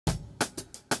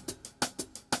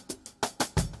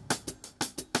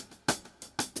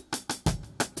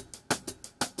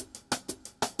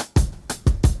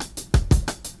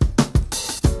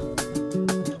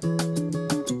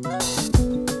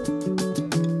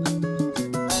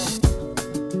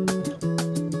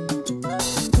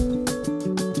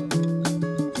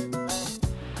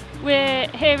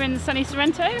here in sunny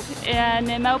Sorrento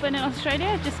near Melbourne in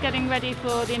Australia, just getting ready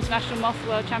for the International Moth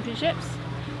World Championships.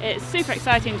 It's super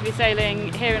exciting to be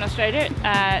sailing here in Australia.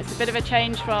 It's a bit of a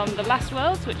change from the last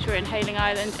Worlds, which were in Hayling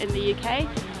Island in the UK,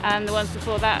 and the ones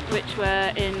before that, which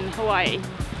were in Hawaii.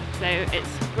 So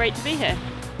it's great to be here.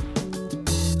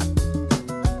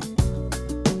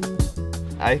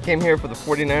 I came here for the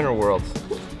 49er Worlds.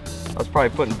 I was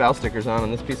probably putting bow stickers on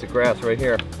this piece of grass right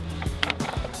here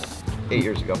 8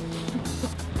 years ago.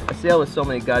 I sail with so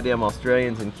many goddamn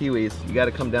Australians and Kiwis, you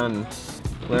gotta come down and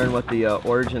learn what the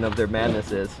origin of their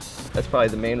madness is. That's probably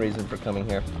the main reason for coming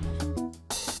here.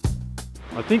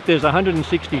 I think there's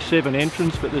 167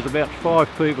 entrants, but there's about 5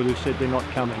 people who said they're not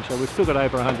coming, so we've still got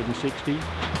over 160.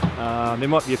 There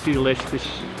might be a few less this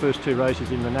first 2 races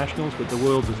in the Nationals, but the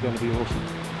Worlds is going to be awesome.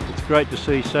 It's great to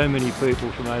see so many people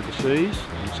from overseas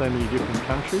and so many different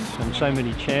countries and so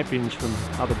many champions from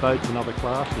other boats and other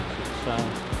classes.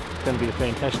 It's going to be a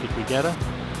fantastic regatta,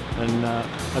 and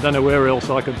I don't know where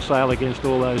else I could sail against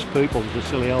all those people, the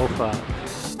silly old fart.